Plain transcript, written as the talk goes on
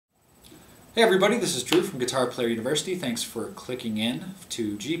Hey everybody, this is Drew from Guitar Player University. Thanks for clicking in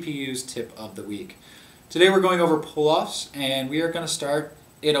to GPU's Tip of the Week. Today we're going over pull-offs, and we are going to start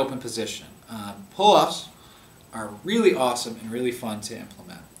in open position. Pull-offs are really awesome and really fun to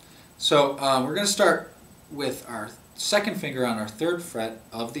implement. So we're going to start with our second finger on our third fret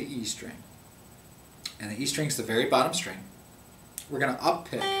of the E string. And the E string is the very bottom string. We're going to up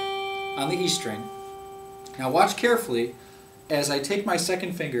pick on the E string. Now watch carefully as I take my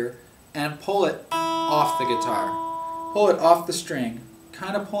second finger and pull it off the guitar. Pull it off the string,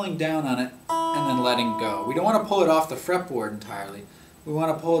 kind of pulling down on it and then letting go. We don't want to pull it off the fretboard entirely. We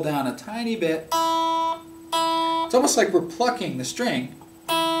want to pull down a tiny bit. It's almost like we're plucking the string,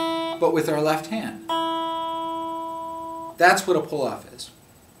 but with our left hand. That's what a pull-off is.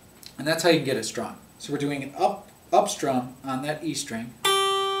 And that's how you can get it strong. So we're doing an up strum on that E string.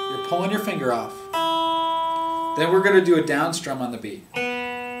 You're pulling your finger off. Then we're going to do a down strum on the B.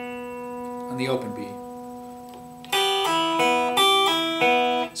 On the open B.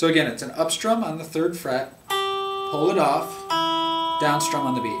 So again, it's an up strum on the third fret, pull it off, down strum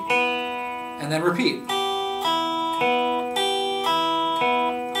on the B, and then repeat.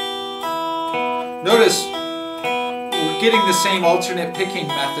 Notice we're getting the same alternate picking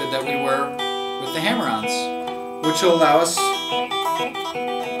method that we were with the hammer-ons, which will allow us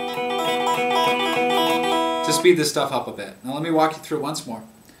to speed this stuff up a bit. Now let me walk you through it once more.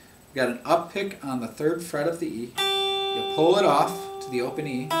 We've got an up pick on the third fret of the E. You pull it off to the open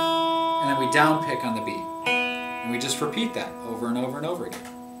E, and then we down pick on the B. And we just repeat that over and over and over again.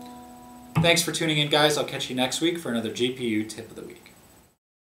 Thanks for tuning in, guys. I'll catch you next week for another GPU Tip of the Week.